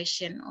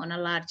location on a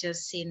larger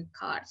scene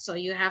card. So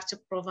you have to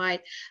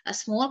provide a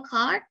small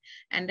card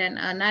and then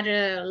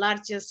another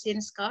larger scene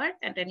card,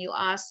 and then you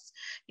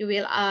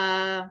will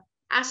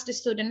ask the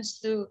students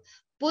to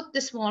put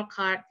the small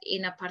card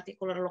in a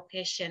particular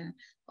location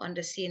on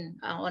the scene,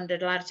 on the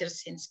larger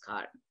scene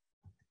card.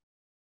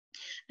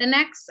 The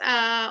next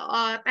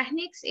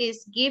techniques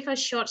is give a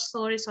short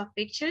stories of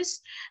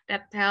pictures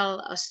that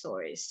tell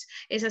stories.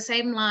 It's the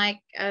same like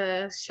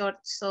short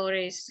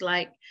stories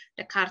like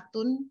the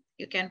cartoon.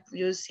 You can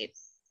use it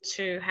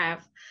to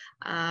have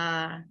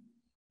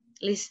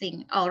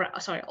listening or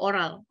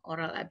oral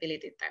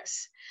ability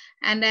test.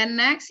 And then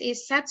next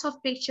is sets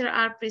of pictures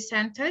are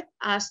presented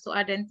as to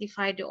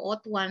identify the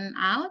odd one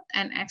out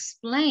and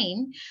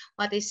explain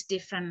what is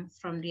different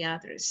from the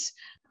others.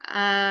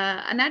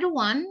 Another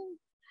one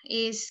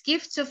is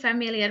give two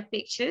familiar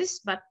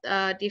pictures but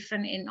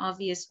different in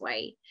obvious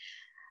way,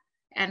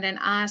 and then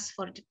ask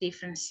for the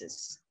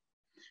differences.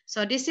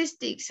 So this is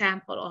the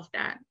example of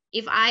that.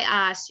 If I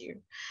ask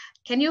you,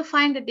 can you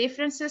find the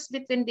differences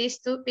between these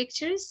two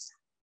pictures?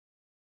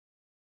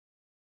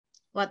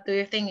 What do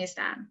you think is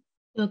that?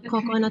 The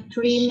coconut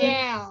tree, ma'am.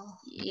 Shell.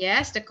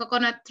 Yes, the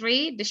coconut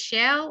tree, the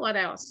shell, what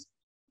else?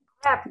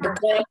 Crab.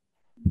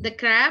 The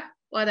crab,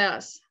 what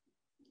else?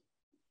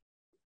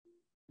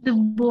 The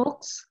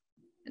box.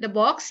 The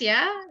box,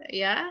 yeah.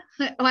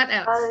 What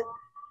else?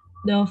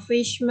 The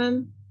fish,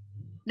 ma'am.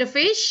 The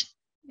fish,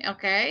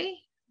 okay.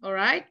 All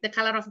right, the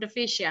color of the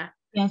fish, yeah.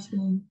 Yes,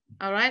 ma'am.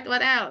 All right,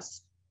 what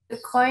else? The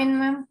coin,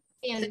 ma'am.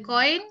 The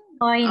coin?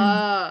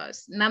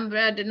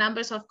 The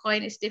numbers of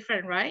coin is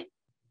different, right?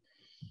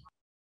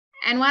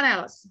 And what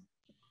else?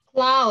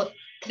 Cloud.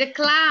 The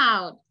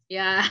cloud,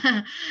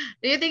 yeah.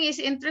 Do you think it's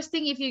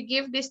interesting if you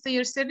give this to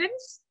your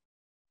students?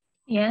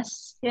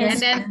 Yes. And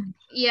then,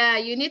 yeah,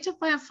 you need to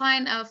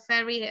find a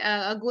very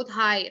a good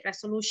high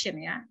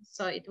resolution, yeah.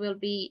 So it will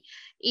be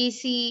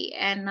easy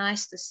and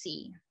nice to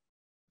see.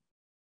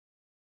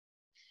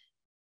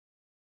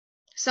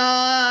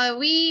 So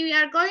we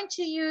are going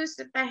to use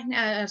the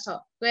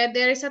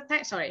there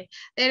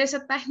is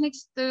a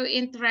techniques to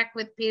interact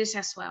with peers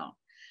as well.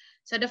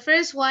 So the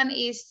first one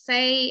is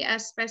say a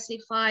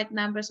specified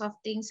numbers of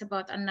things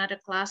about another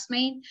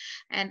classmate,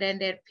 and then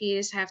their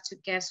peers have to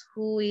guess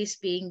who is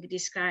being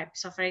described.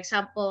 So for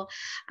example,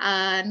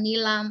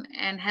 Nilam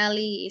and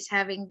Hallie is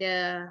having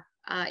the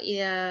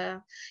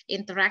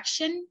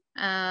interaction,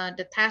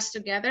 the task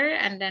together,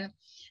 and then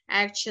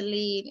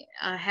actually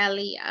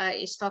Hallie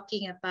is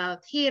talking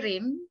about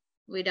Hirim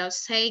without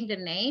saying the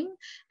name,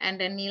 and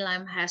then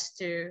Nilam has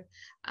to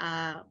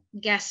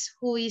guess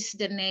who is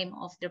the name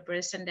of the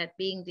person that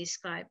being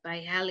described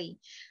by Hallie.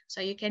 So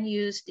you can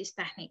use this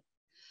technique.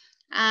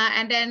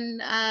 And then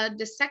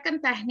the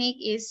second technique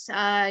is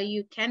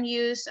you can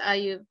use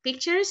your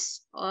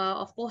pictures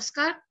of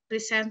postcard,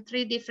 present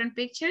 3 different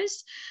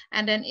pictures,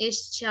 and then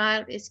each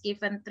child is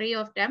given 3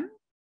 of them.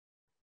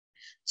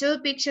 2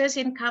 pictures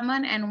in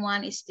common and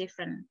 1 is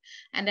different.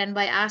 And then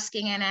by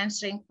asking and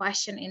answering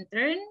question in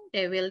turn,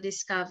 they will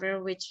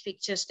discover which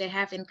pictures they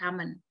have in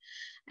common.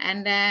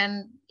 And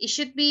then it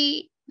should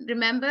be,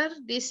 remember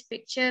this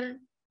picture,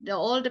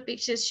 all the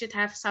pictures should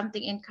have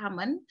something in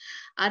common.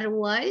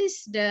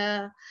 Otherwise,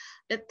 the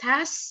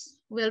task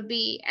will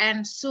be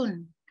end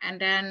soon And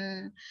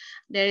then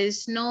there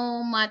is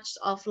no much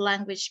of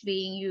language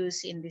being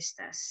used in this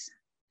test.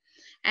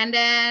 And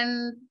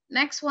then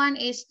next one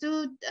is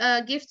to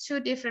give two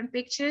different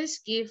pictures,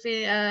 give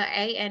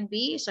A and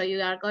B. So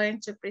you are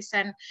going to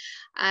present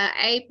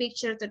A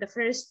picture to the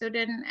first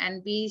student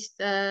and B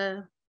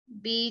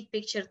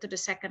picture to the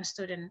second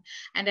student.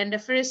 And then the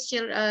first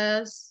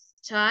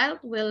child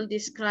will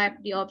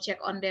describe the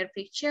object on their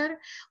picture,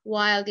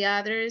 while the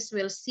others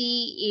will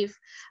see if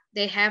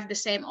they have the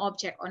same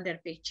object on their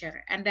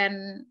picture. And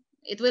then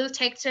it will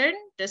take turn.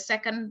 The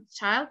second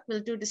child will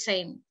do the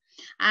same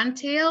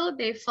until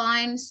they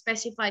find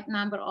specified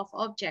number of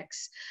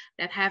objects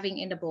that having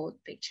in the both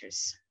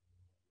pictures.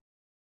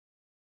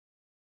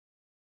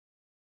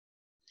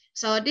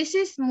 So this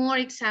is more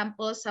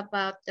examples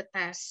about the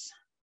test.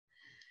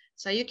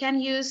 So you can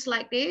use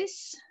like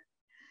this,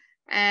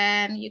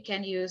 and you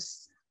can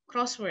use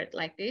crossword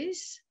like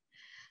this,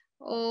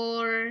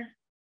 or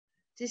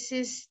this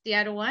is the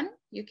other one.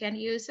 You can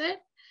use it.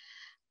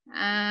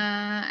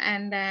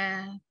 And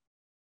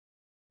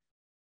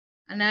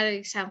another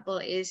example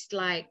is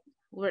like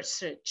word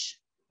search.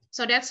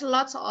 So that's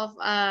lots of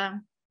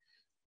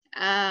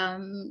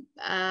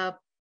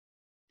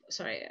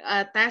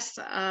tests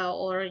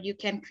or you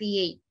can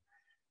create.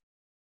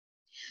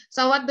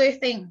 So what do you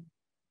think?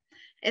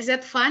 Is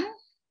it fun?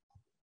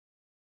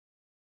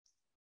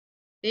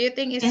 Do you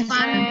think it's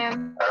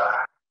fun?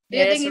 Do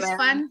you think it's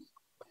fun?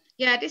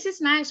 Yeah, this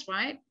is nice,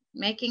 right?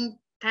 Making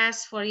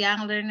tests for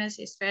young learners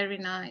is very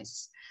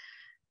nice.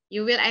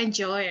 You will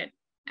enjoy it.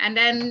 And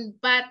then,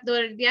 but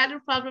the other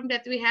problem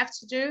that we have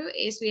to do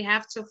is we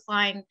have to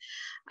find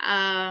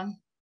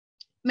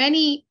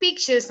many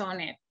pictures on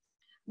it.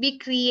 Be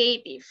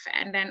creative.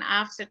 And then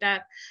after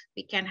that,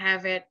 we can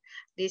have it,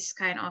 this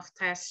kind of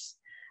test.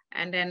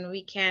 And then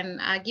we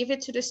can give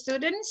it to the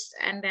students,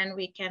 and then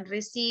we can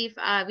receive,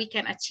 we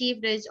can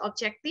achieve this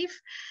objective,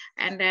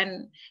 and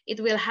then it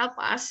will help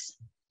us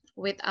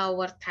with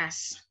our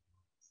tests.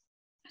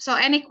 So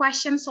any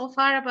questions so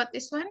far about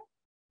this one?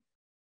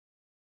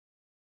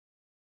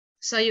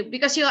 So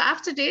because you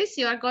after this,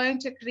 you are going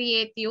to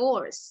create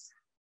yours.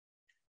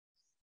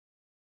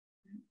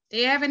 Do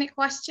you have any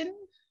question?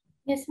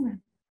 Yes,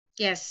 ma'am.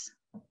 Yes.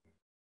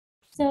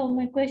 So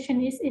my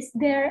question is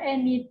there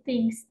any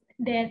things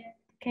that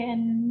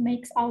can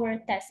make our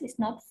test is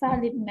not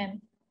valid,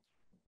 ma'am?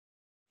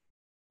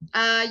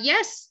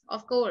 Yes,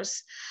 of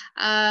course.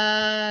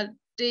 The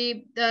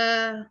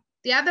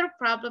other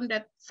problem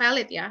that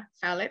valid.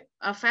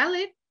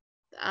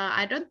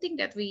 I don't think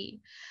that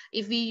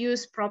if we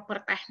use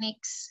proper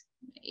techniques,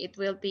 it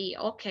will be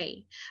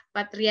okay.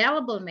 But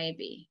reliable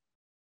maybe.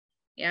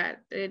 Yeah,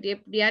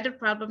 the other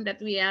problem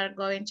that we are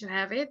going to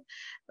have it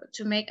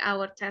to make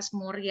our test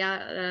more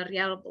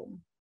reliable.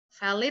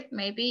 Valid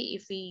maybe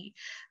if we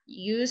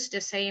use the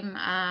same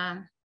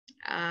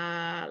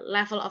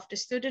level of the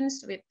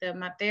students with the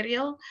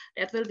material,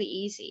 that will be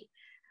easy.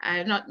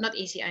 Not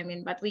easy, I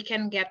mean, but we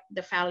can get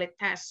the valid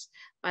test.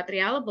 But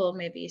reliable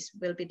maybe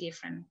will be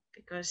different,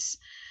 because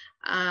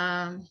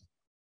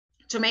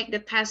to make the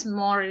test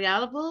more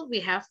reliable,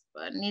 we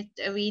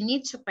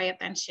need to pay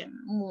attention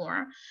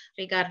more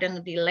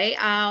regarding the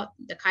layout,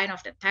 the kind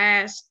of the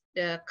test,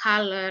 the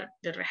color,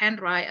 the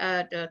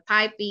handwriting, the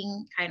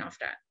typing, kind of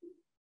that.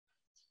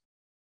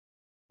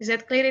 Is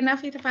that clear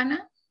enough, Itapana?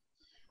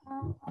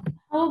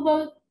 How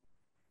about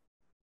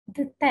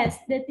the test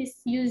that is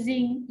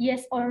using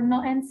yes or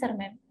no answer,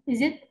 ma'am?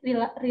 Is it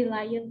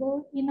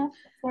reliable enough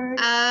for?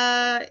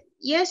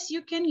 Yes,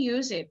 you can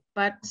use it,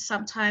 but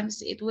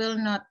sometimes it will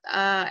not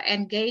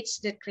engage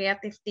the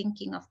creative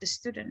thinking of the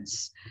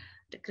students.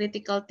 The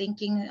critical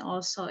thinking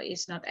also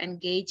is not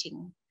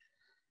engaging.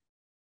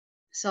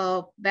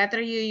 So better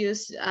you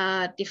use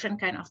a different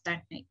kind of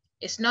technique.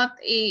 It's not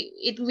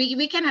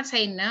we cannot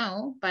say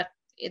no, but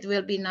it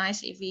will be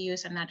nice if we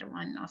use another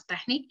one of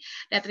technique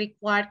that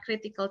require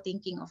critical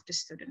thinking of the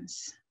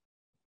students.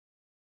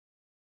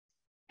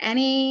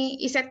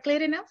 Is that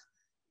clear enough?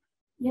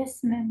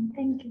 Yes, ma'am.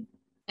 Thank you.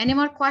 Any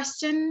more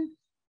question?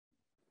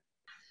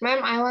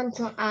 Ma'am, I want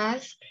to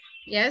ask.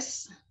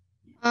 Yes.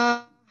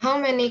 How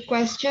many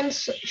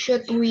questions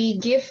should we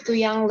give to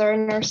young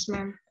learners,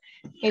 ma'am?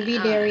 Maybe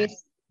there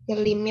is a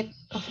limit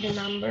of the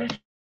number.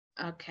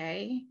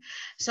 Okay,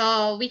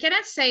 so we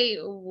cannot say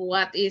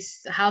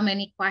how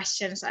many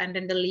questions and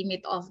then the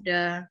limit of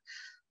the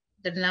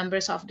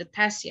numbers of the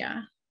test.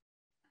 Yeah,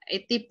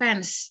 it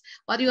depends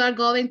what you are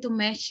going to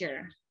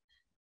measure.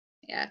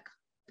 Ya,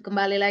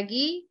 kembali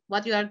lagi,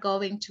 what you are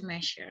going to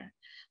measure,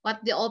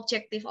 what the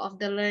objective of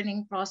the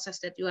learning process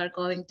that you are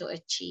going to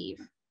achieve.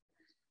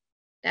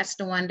 That's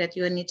the one that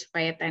you need to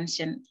pay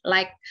attention.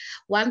 Like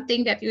one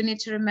thing that you need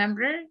to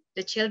remember,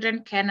 the children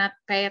cannot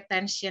pay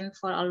attention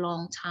for a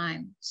long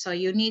time. So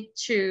you need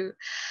to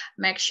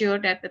make sure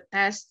that the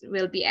test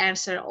will be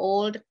answered,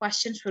 all the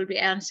questions will be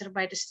answered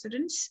by the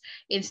students,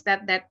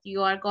 instead that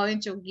you are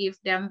going to give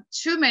them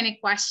too many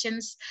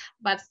questions,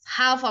 but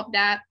half of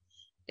that,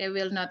 they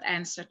will not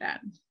answer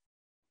that.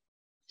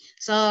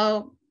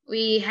 So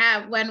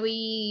when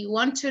we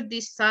want to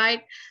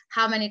decide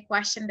how many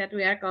questions that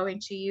we are going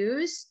to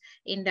use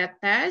in that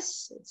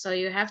test. So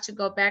you have to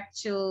go back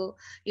to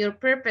your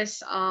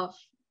purpose of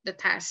the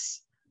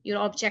test,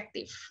 your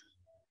objective,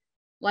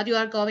 what you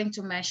are going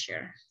to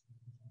measure.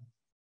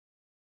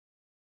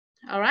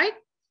 All right,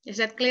 is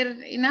that clear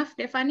enough,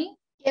 Devani?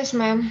 Yes,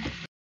 ma'am.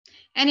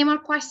 Any more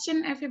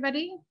question,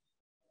 everybody?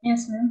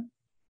 Yes, ma'am.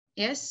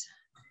 Yes.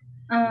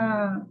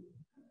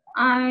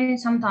 I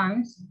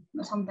sometimes,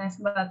 not sometimes,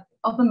 but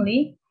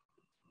oftenly,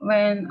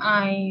 when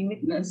I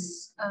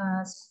witness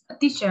a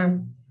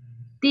teacher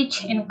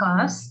teach in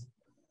class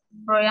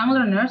for young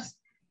learners,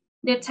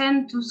 they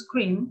tend to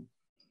scream,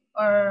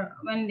 or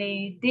when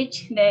they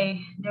teach,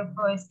 their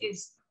voice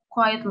is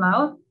quite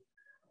loud.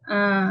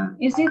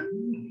 Is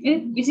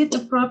it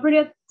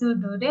appropriate to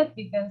do that?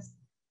 Because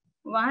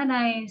what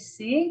I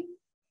see,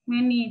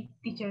 many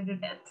teachers do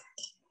that.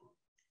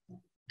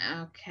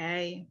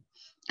 Okay.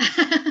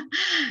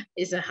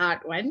 It's a hard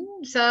one.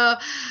 So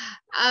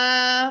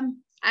I'm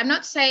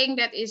not saying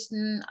that it's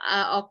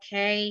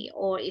okay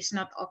or it's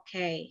not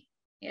okay.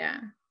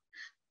 Yeah.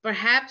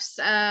 Perhaps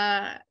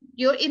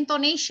your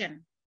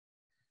intonation,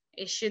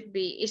 it should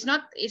be, it's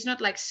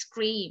not like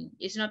scream,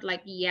 it's not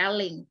like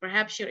yelling.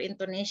 Perhaps your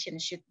intonation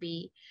should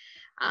be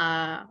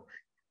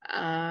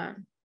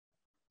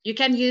you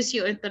can use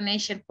your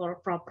intonation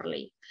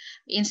properly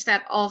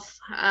instead of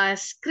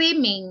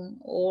screaming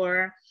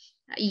or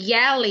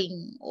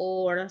yelling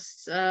or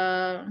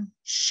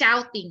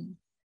shouting.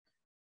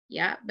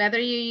 Yeah, better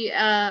you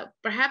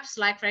perhaps,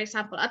 like, for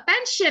example,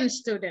 attention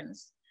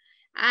students,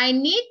 I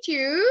need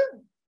you,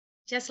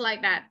 just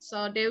like that.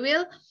 So they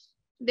will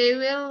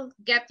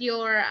get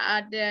your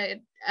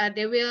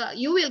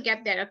you will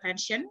get their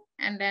attention,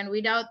 and then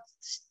without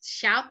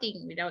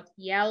shouting, without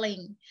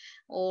yelling,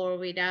 or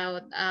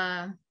without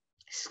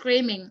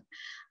screaming,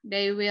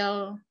 they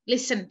will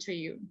listen to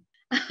you.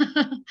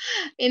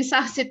 In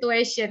some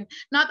situation,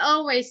 not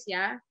always.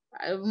 Yeah,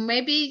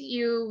 maybe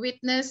you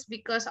witness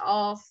because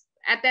of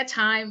at that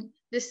time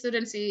the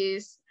students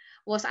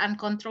was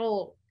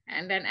uncontrolled,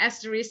 and then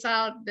as a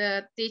result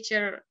the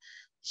teacher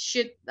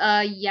should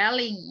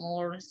yelling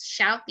or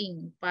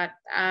shouting, but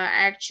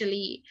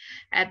actually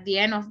at the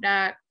end of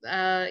that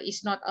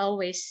it's not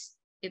always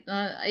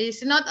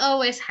it's not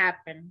always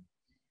happen.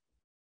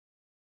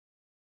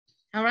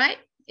 All right,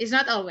 it's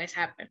not always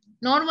happen.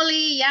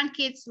 Normally young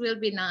kids will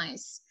be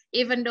nice,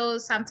 even though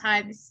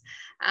sometimes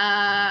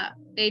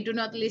they do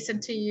not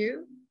listen to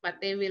you, but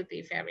they will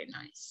be very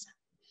nice.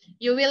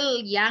 You will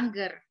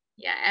younger.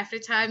 Yeah, every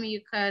time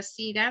you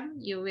see them,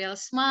 you will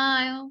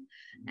smile,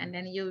 and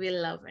then you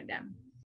will love them.